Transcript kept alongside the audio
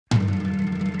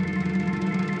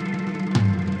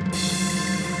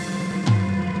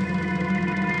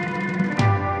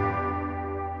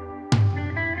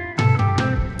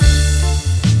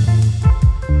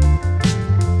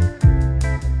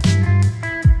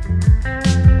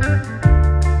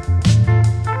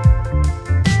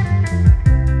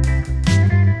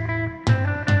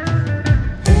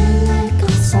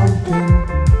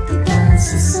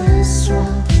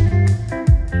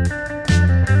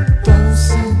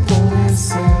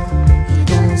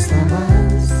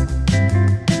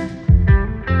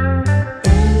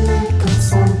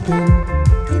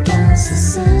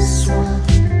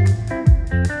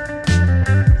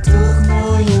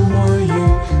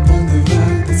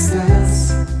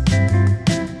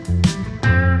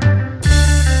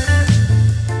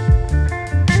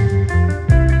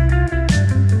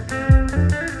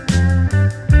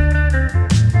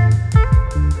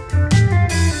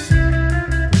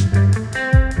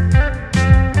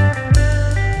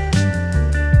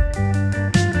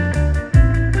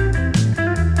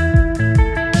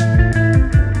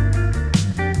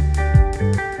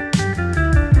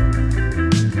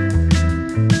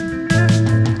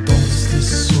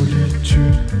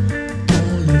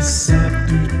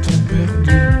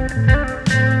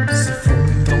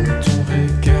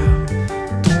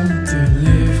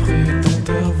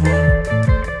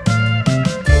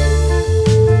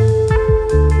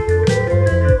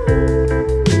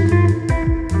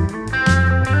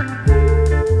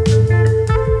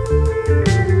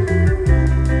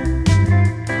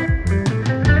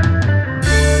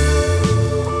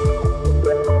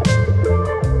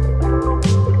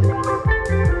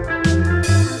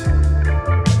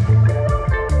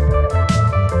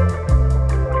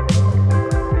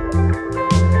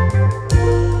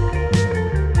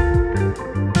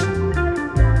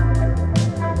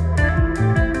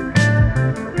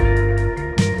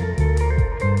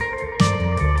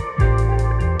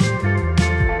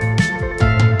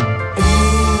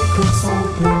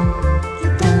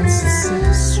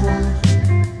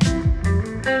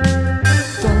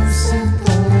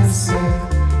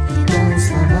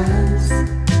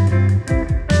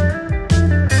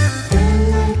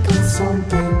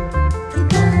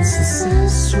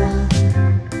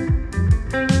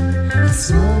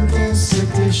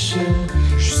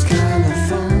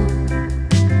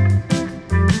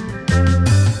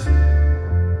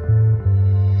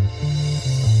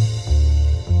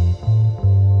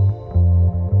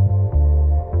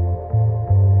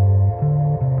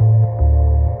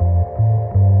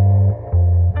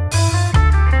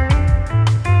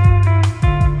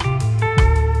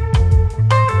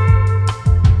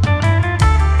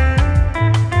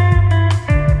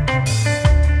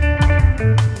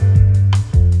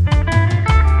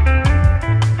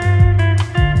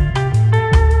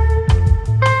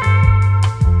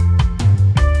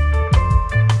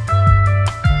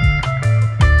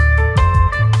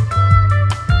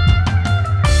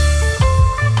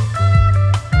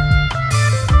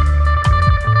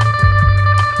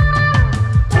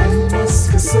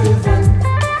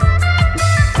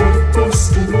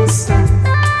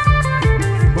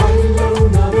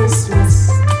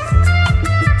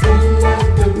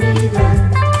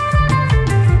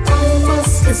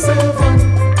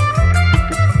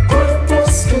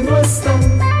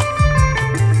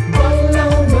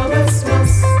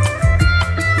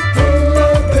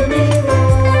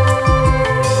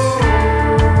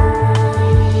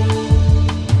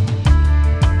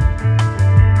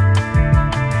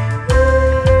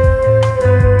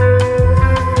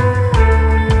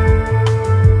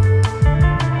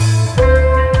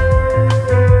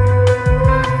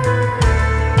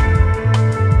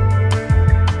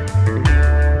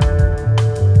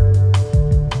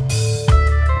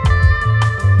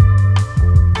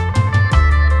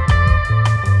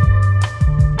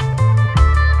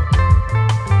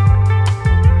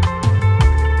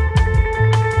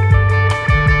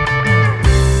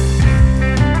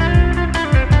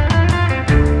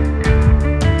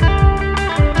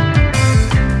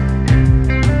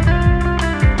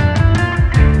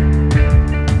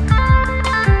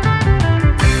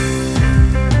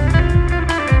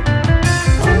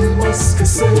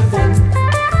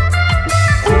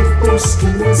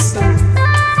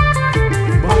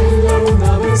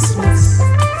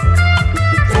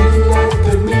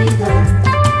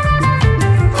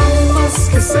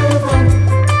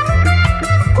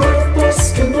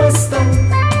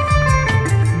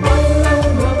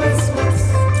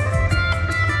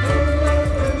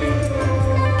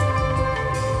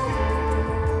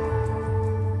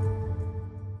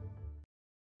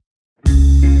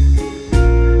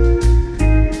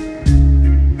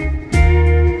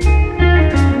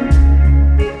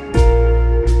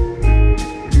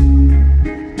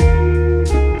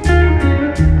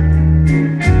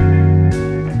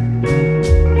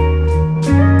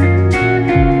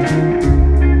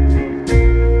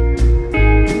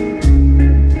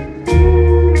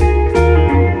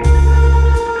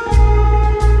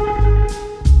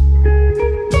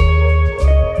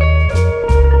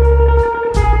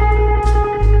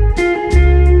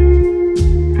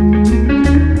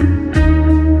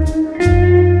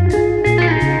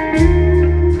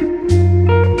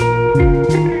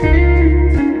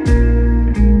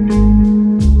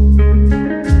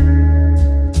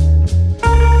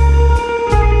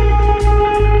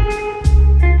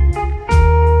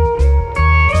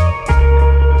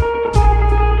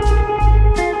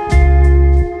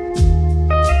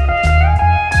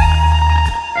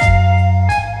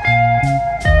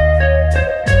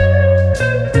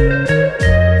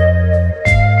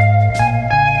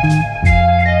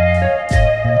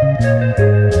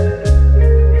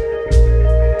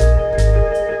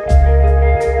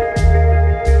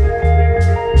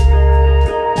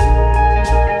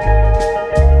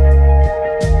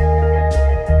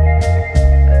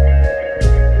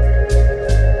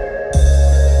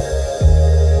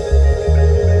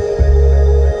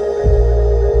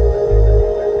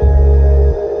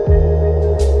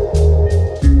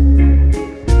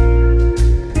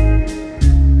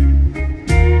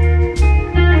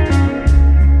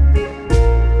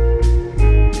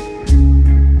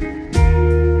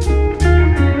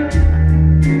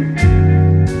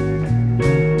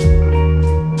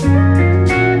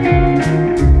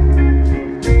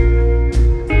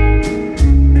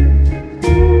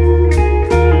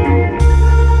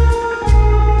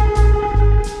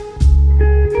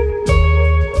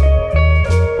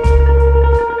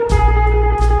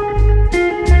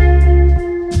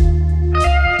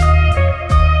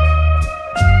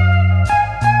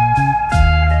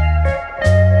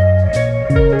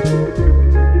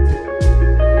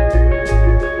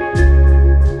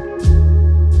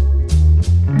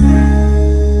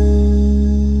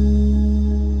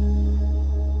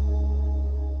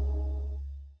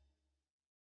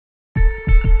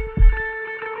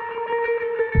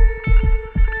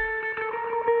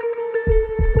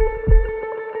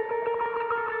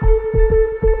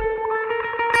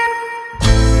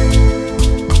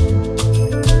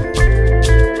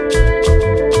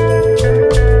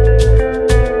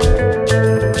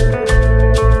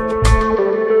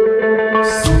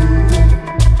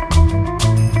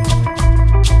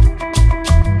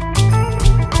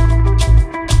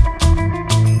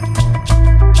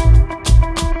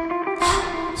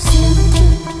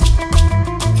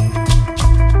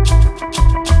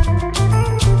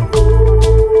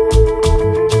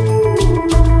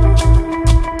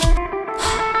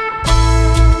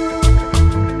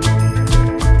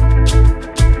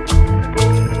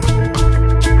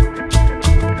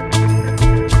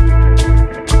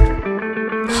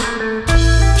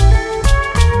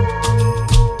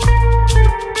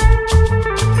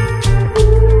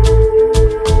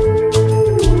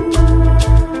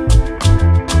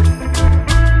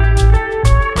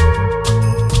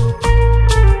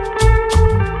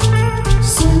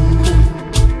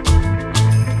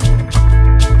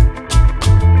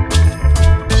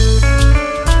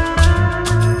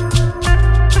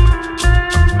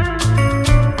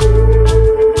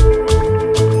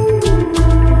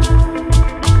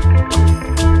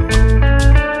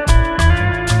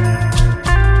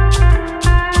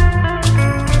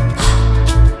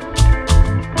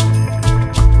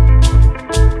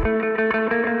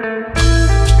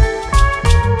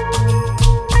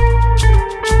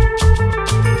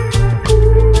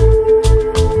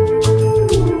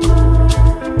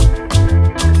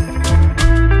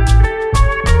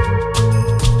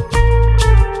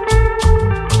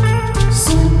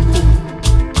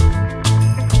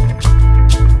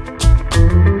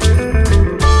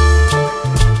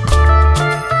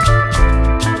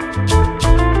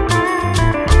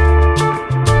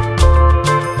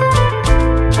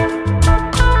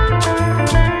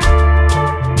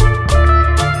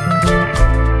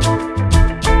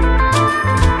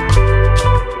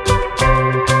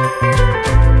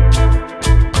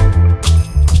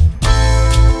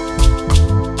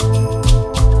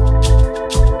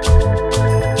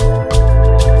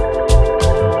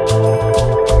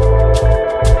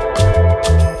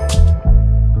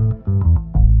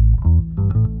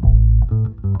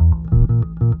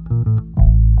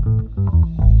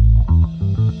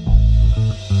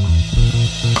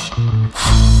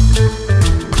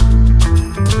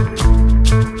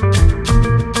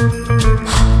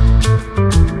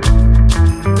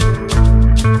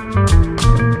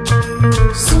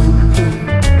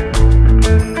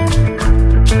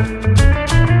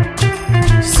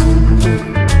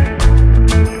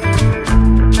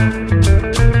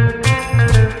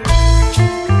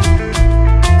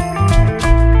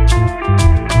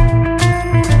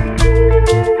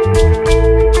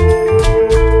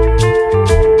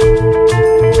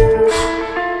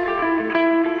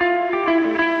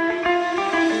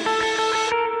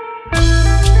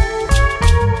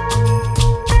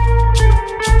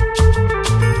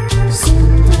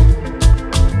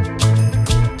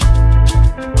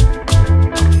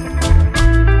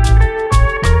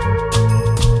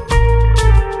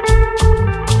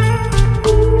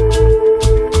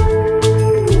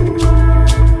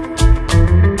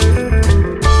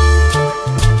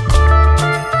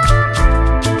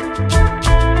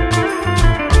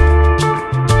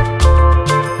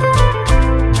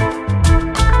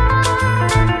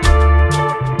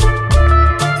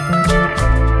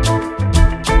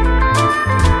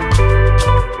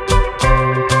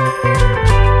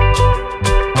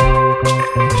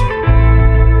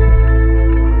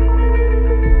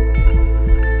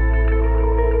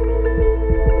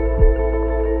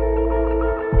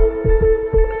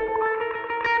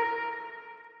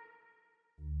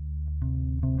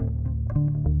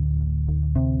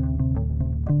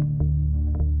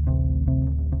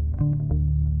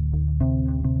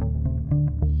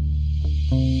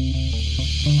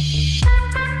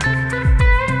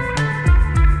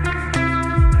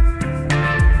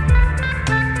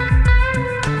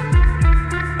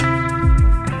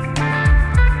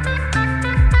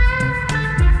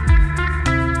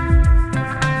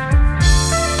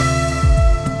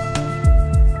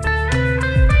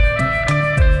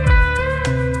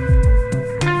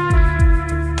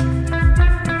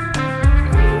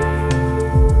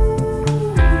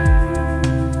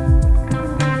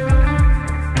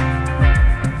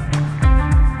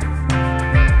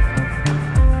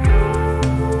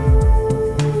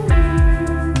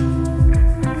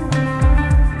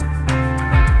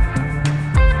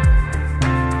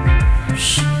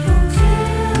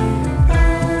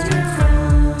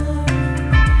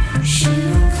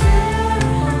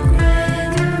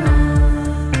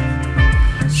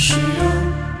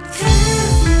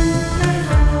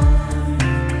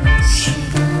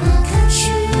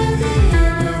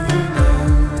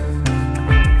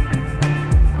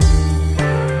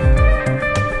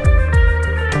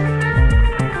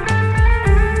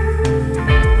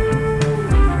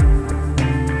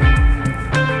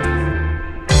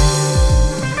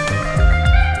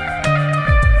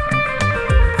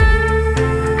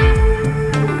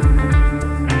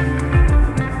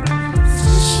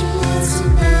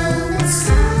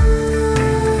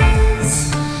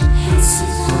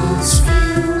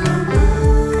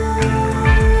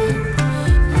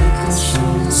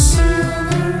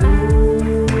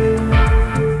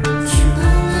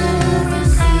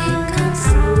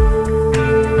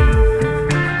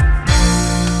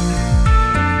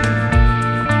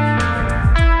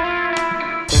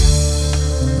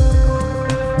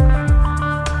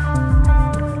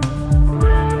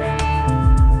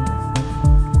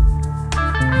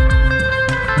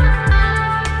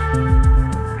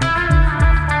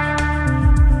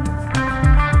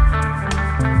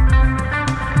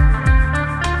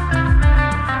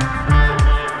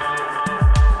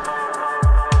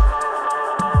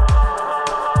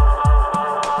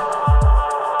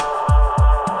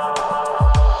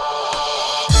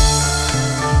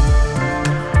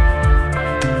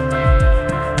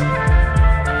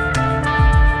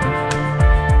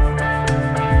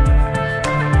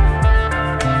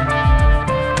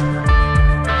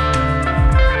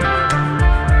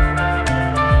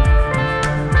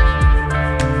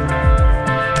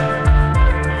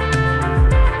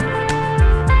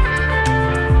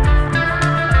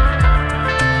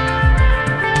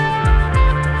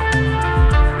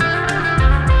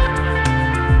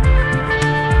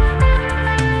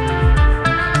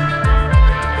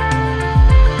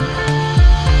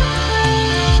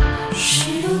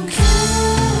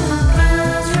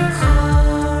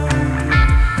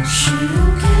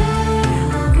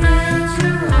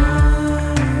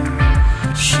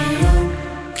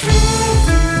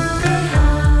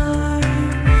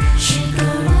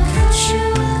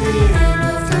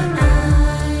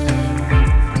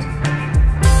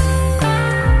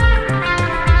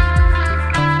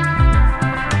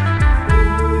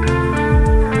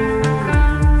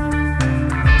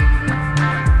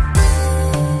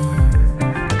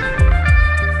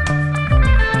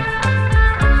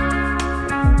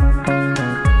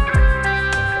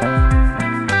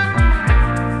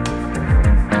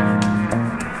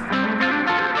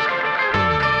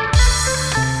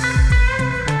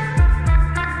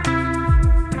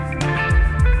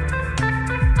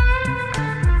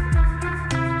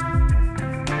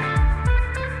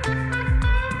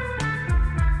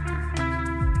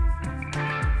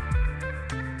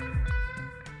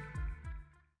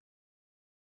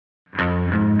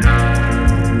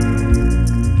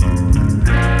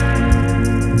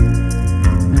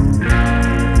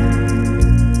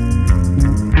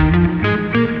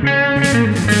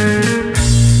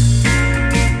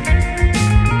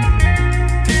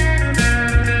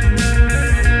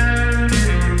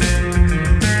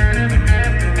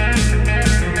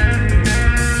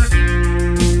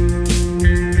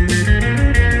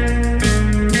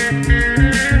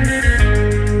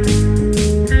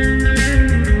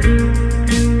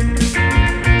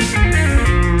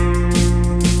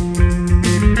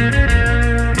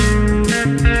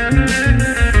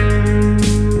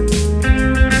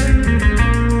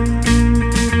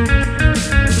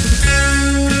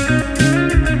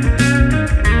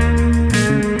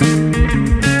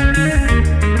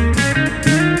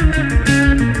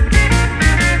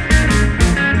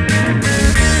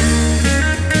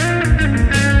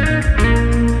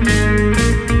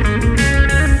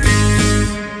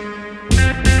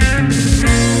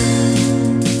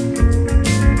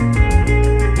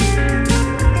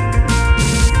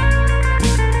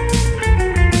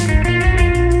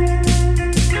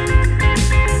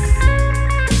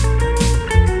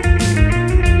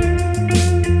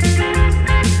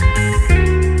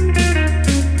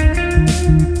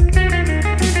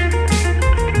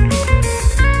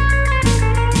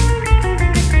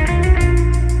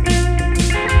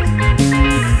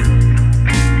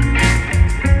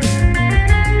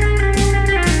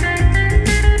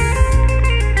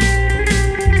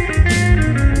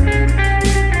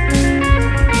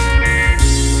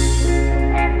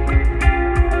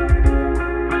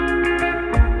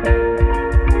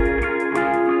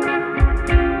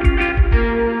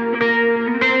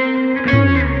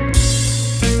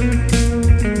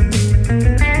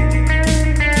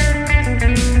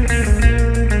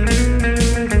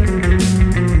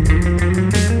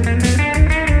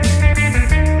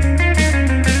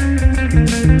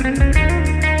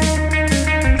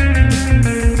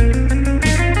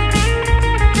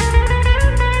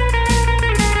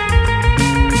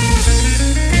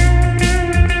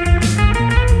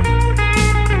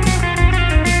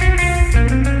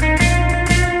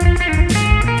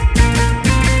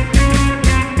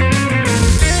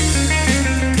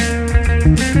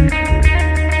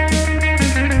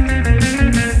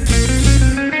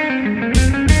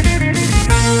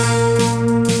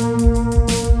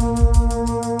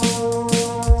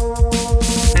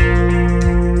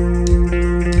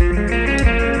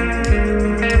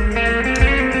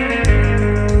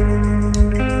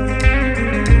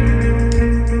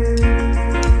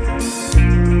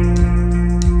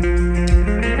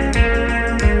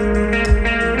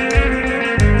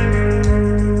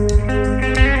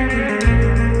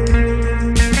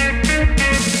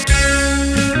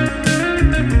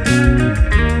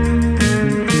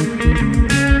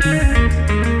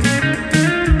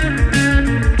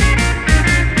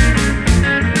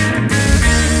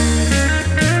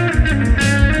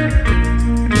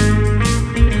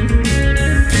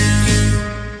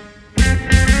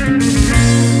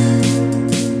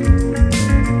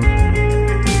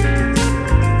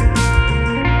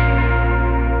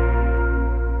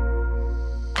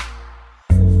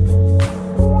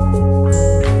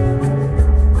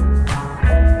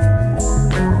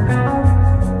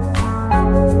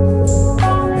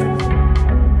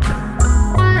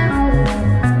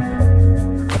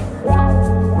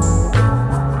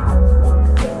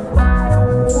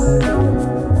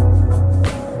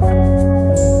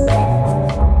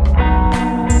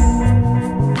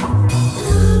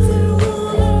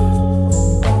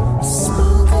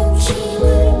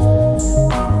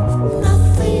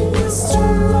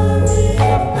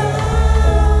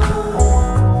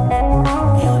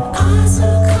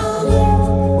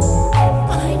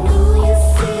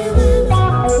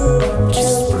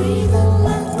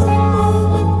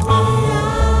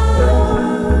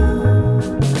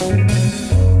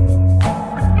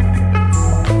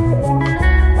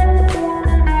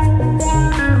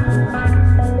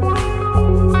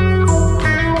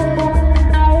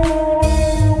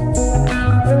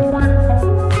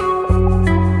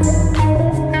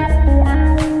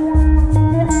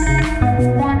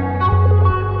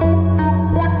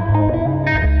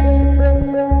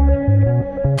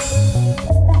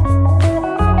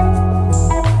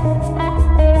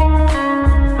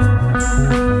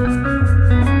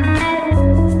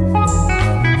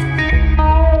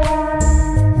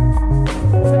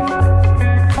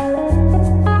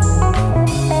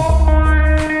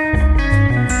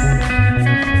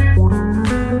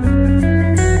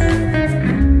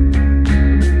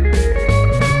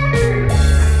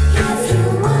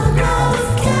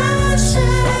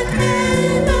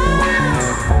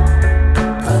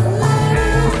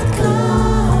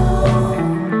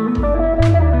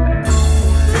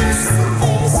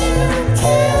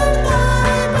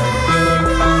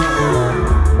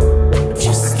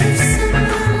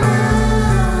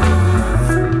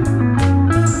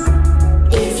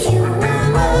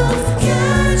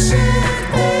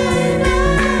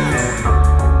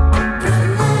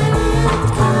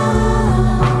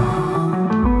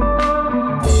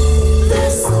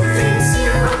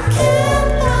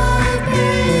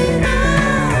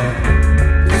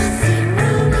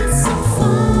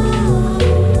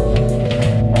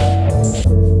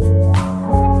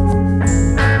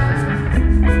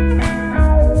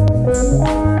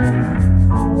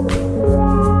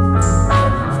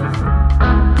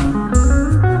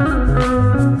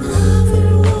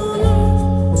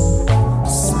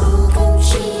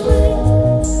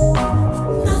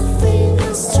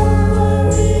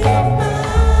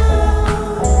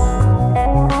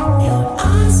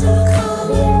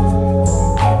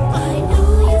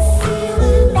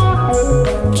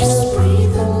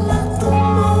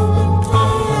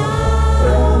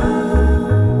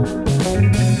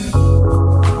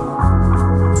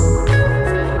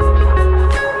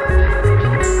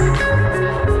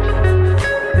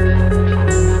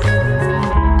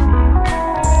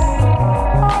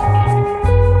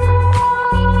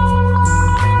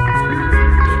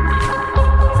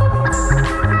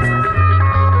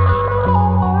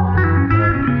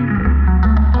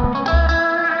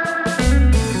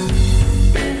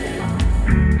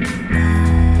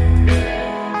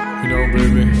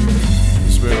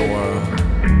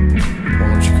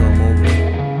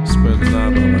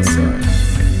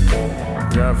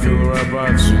feel the right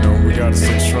vibes, you know, we gotta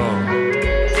stay strong.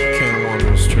 Can't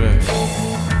wander astray.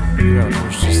 We gotta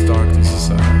push this darkness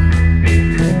aside.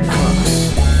 Cross.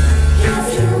 If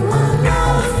you want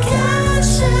love,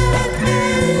 catch it,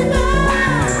 baby.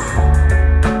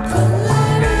 But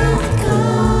let it go.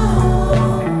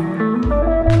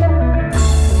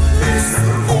 There's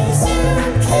some things you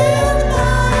can't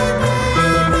buy,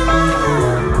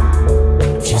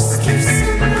 baby. Just give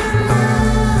someone love.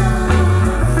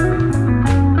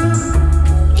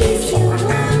 If you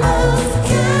want love,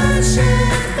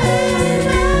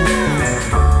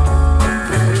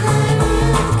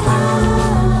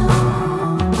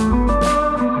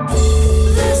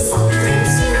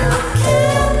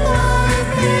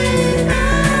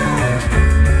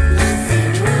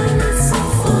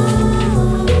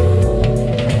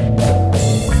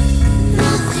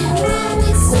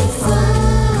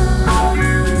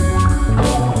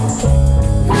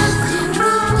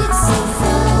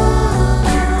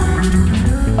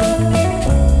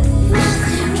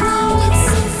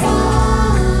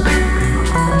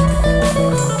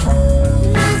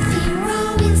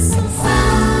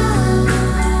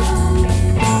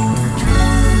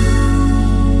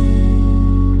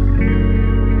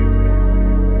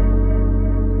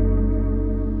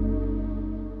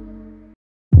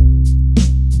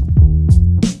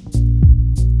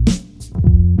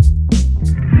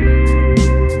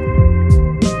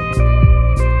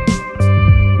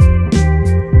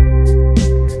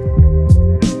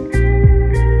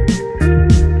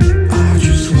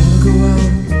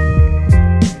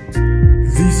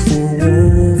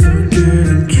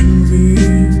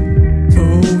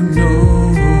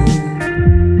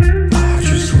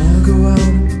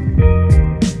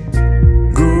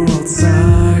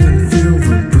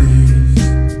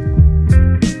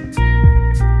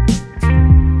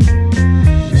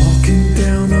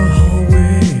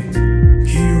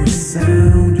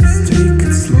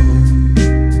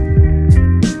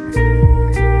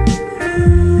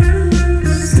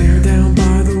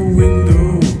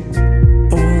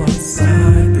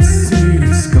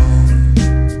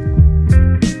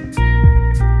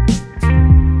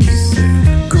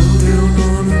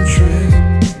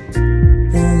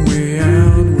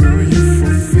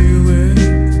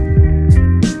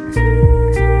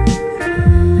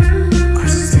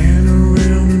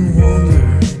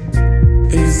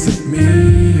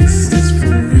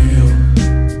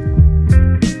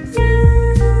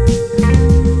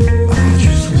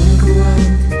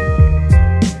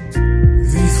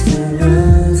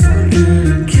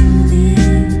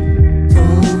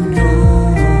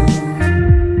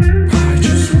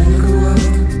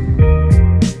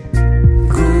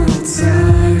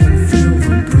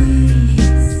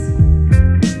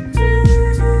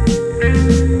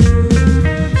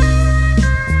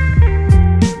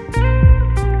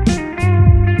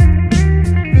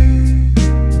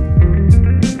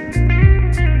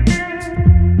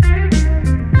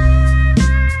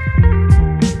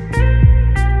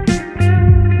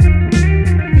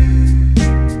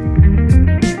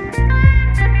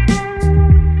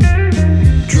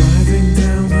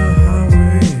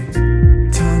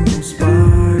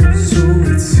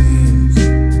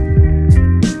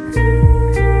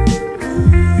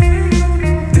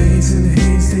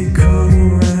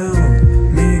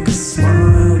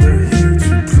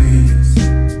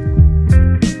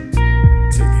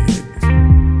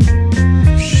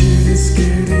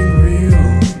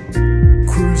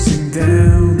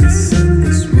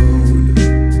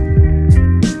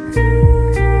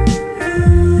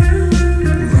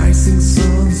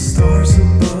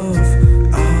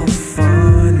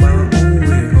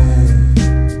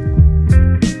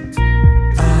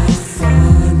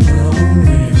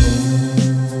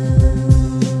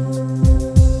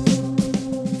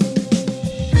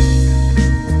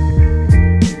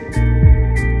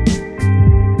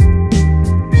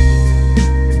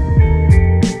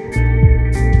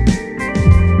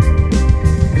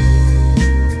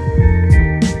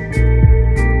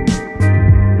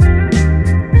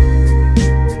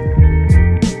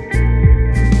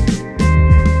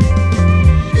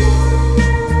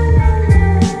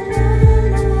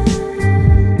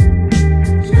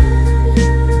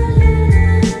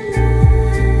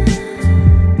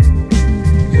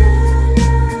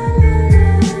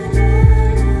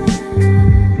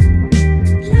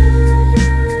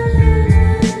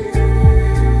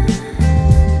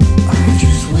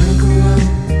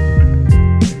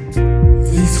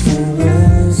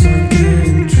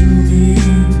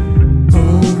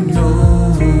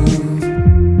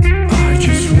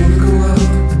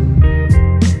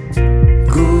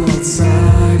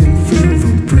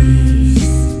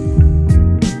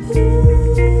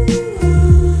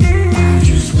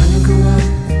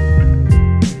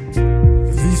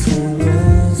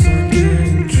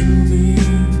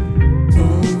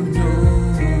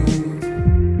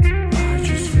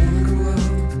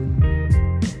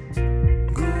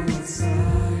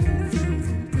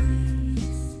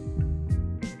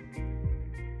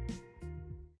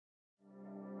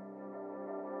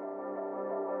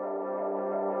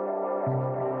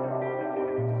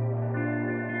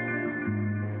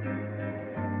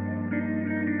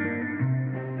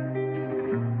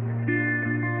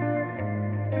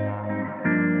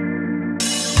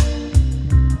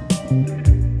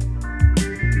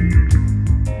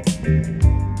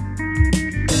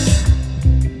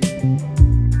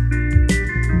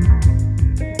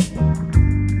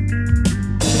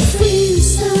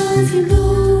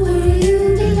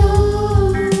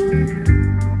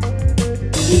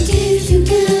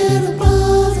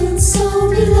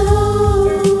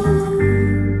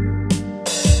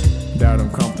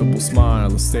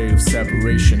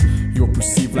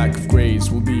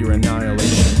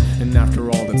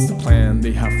 plan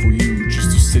they have for you,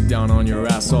 just to sit down on your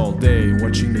ass all day,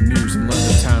 watching the news and let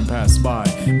the time pass by.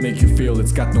 Make you feel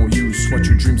it's got no use, watch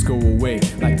your dreams go away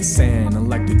like the sand and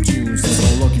like the dunes. It's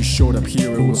no luck you showed up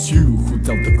here, it was you who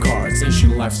dealt the cards.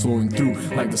 Ancient life flowing through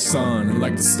like the sun and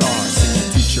like the stars. And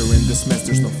your teacher in this mess,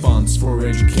 there's no funds for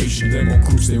education. Them on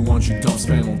cruise, they want you dumb,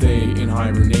 spend all day in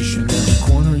hibernation.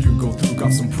 Every corner you go through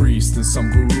got some priests and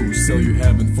some gurus, sell you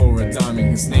heaven for a dime in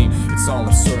his name. It's all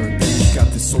absurd. Then you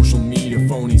got the social media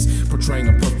phonies portraying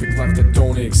a perfect life that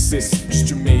don't exist, just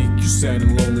to make you sad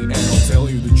and lonely. And I'll tell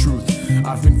you the truth,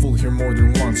 I've been fooled here more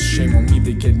than once. Shame on me,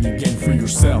 they get me again. For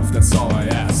yourself, that's all I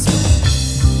ask.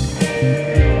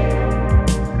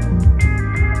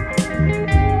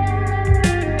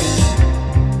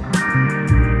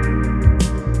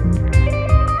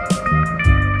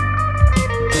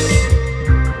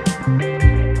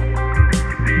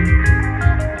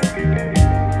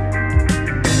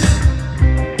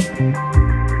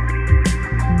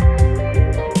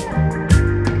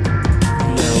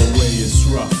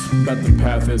 But the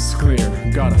path is clear,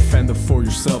 gotta fend up for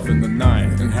yourself in the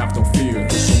night and have no fear.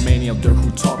 There's so many out there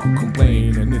who talk, who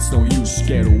complain, and it's no use.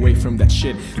 Get away from that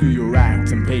shit, do your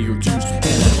act and pay your dues. And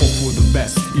I hope for the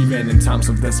best, even in times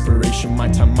of desperation. My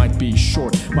time might be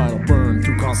short, but I'll burn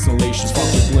through constellations.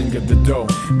 Fuck the blink of the dough,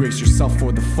 brace yourself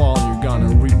for the fall. You're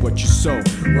gonna reap what you sow,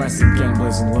 rise again,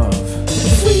 blazing love.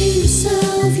 Free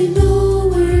yourself, you know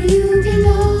where you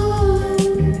belong.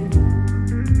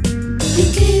 You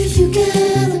give, you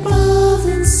get above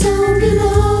and so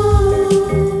below.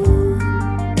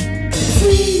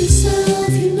 Free yourself,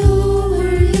 you know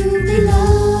where you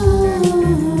belong.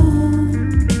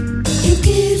 You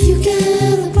give, you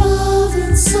get above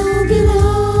and so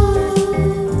below.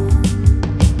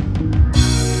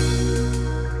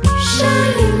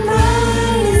 Shining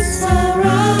bright, it's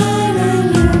alright,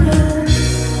 and you know,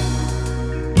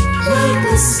 like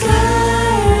the sky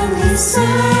and the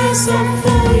stars up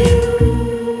for you.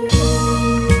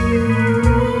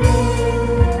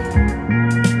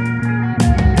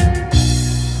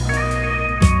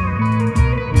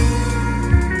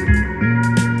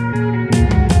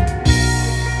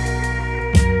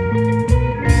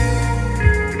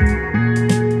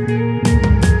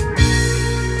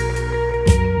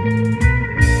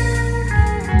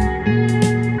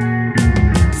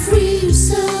 Free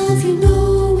yourself, you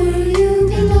know where you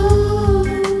belong.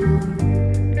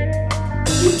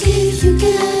 You give, you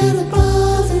get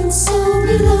above and so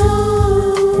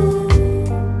below.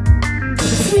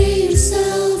 Free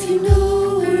yourself, you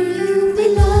know where you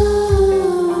belong.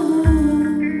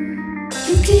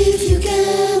 You give, you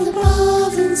get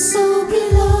above and so below.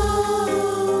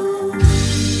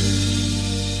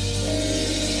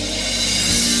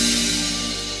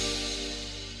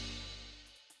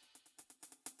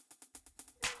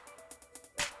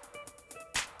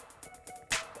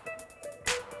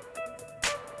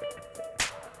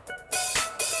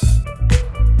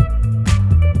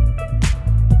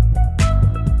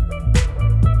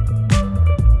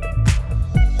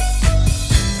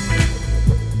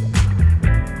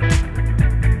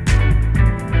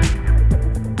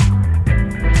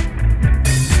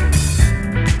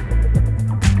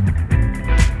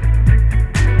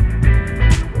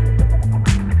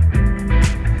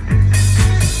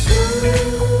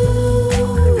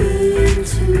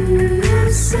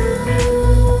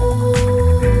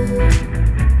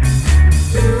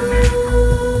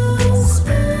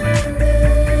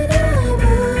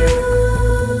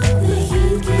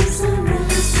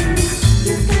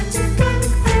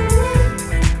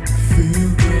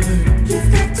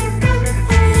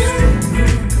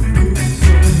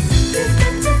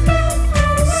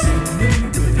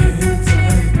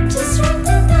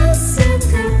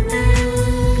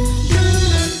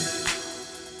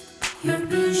 Your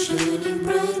beam shining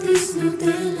bright, there's no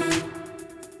daylight.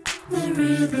 The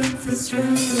rhythm feels right,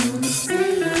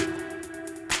 wanna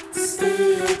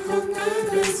stay up all night,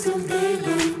 there's no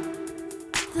daylight.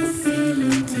 The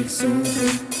feeling takes over,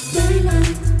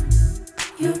 daylight.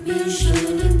 Your beam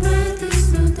shining bright,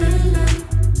 there's no daylight.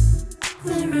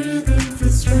 The rhythm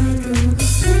feels right,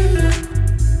 wanna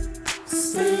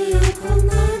stay up all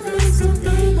night, there's no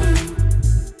daylight.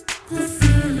 The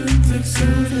feeling takes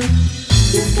over.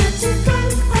 You've got to go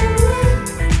away.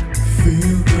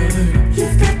 Feel good,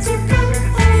 You've got to go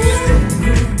away.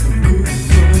 good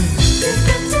vibes, You've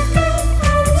got to go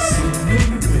away. summer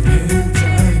with hang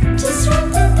tight. Just roll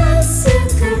the dice and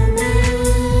come in.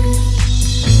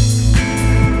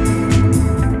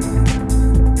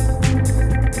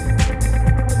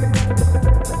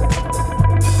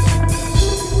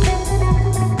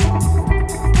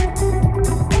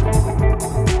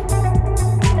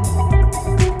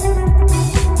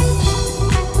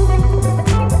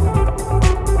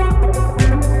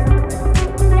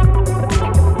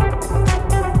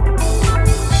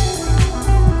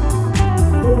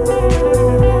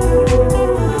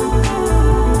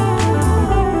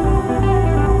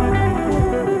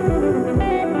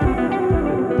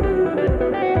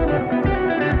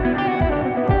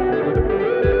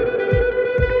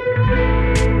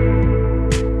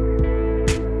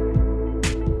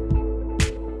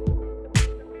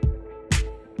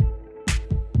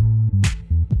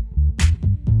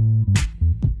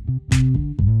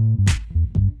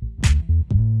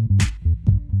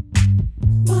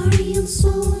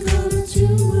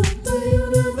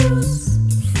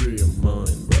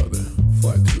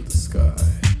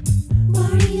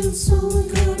 so we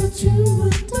gotta tune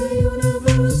with the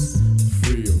universe.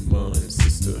 Free your mind,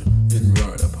 sister, and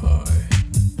ride up high.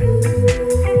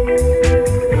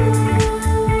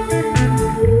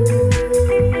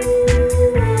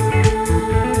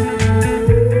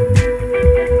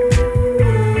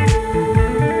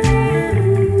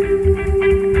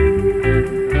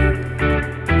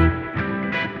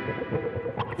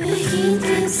 The heat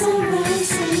is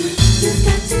rising. You've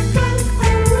got to go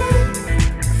away.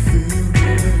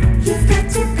 You've got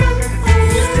to go away.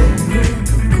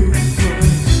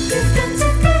 You've got to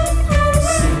go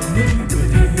away.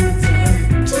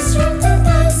 Just run the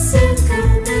bicycle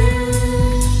man.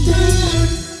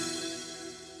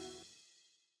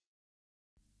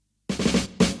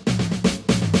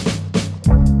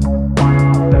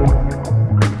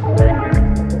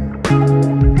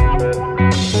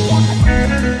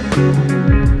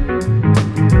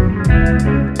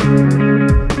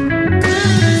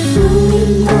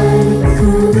 Flowing light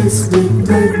through this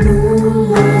midnight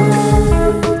moonlight.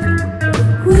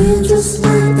 We're just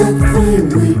like that flame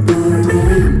we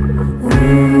burning.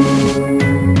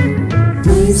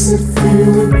 Makes it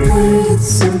feel and play, it's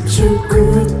such a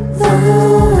good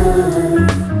vibe.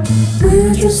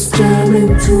 We're just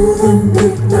jamming to the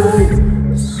midnight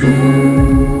zone.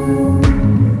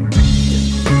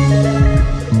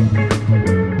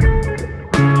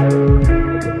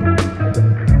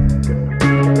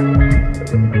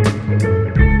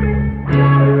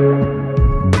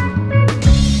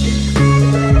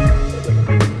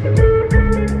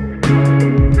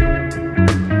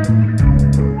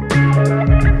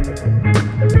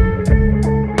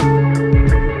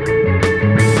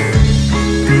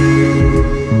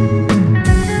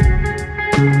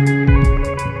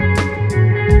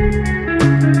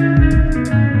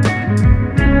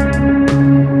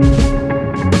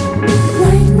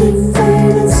 Lightning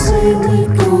fade and say we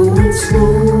going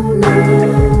slow now.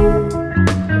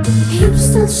 Hips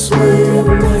that sway and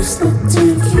legs that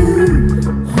take you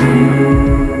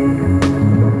home.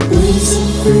 Bass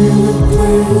and feel and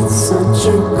play, it's such a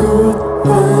good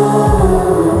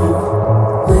vibe.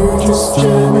 We're just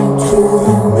jamming to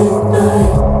the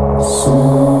midnight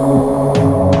song.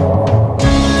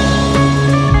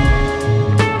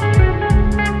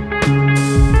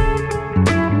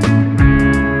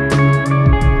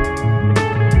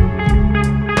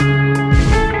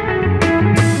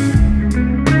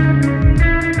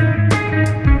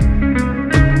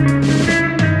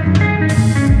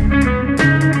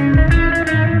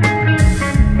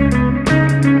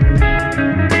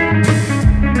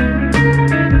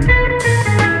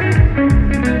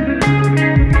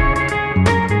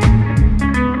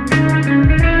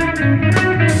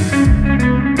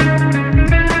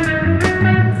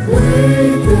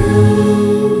 Way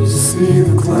down, see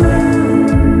the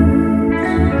clouds.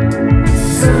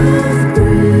 Soft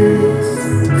breeze,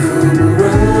 come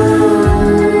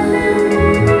around.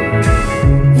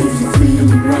 If you're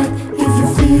feeling right, if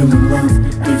you're feeling love,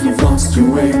 if you've lost your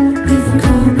way, if you're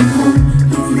coming home,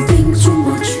 if you think too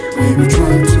much, maybe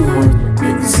try too hard,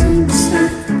 make the same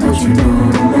mistake, but you're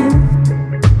not alone.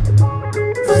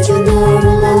 But you're not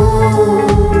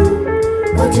alone.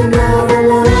 But you're not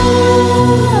alone.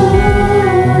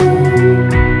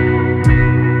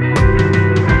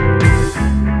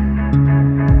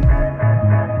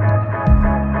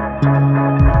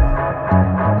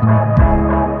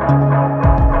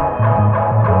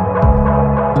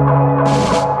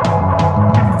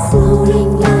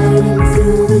 Floating, gliding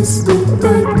through this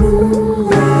midnight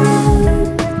moonlight.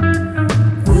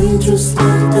 We just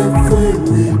like that flame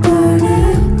we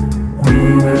burning.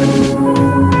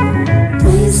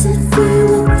 Makes it feel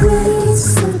and play, it's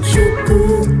such a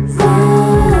good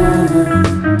vibe.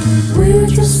 We're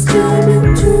just jamming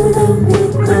to the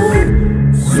midnight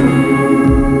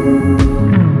zone.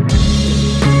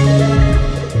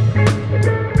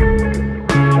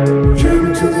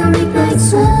 Jamming to the midnight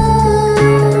zone.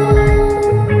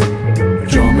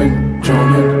 Jamming,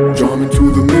 jamming, jamming to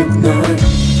the midnight.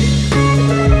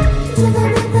 To the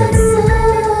midnight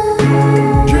zone.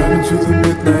 Jamming to the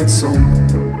midnight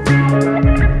song.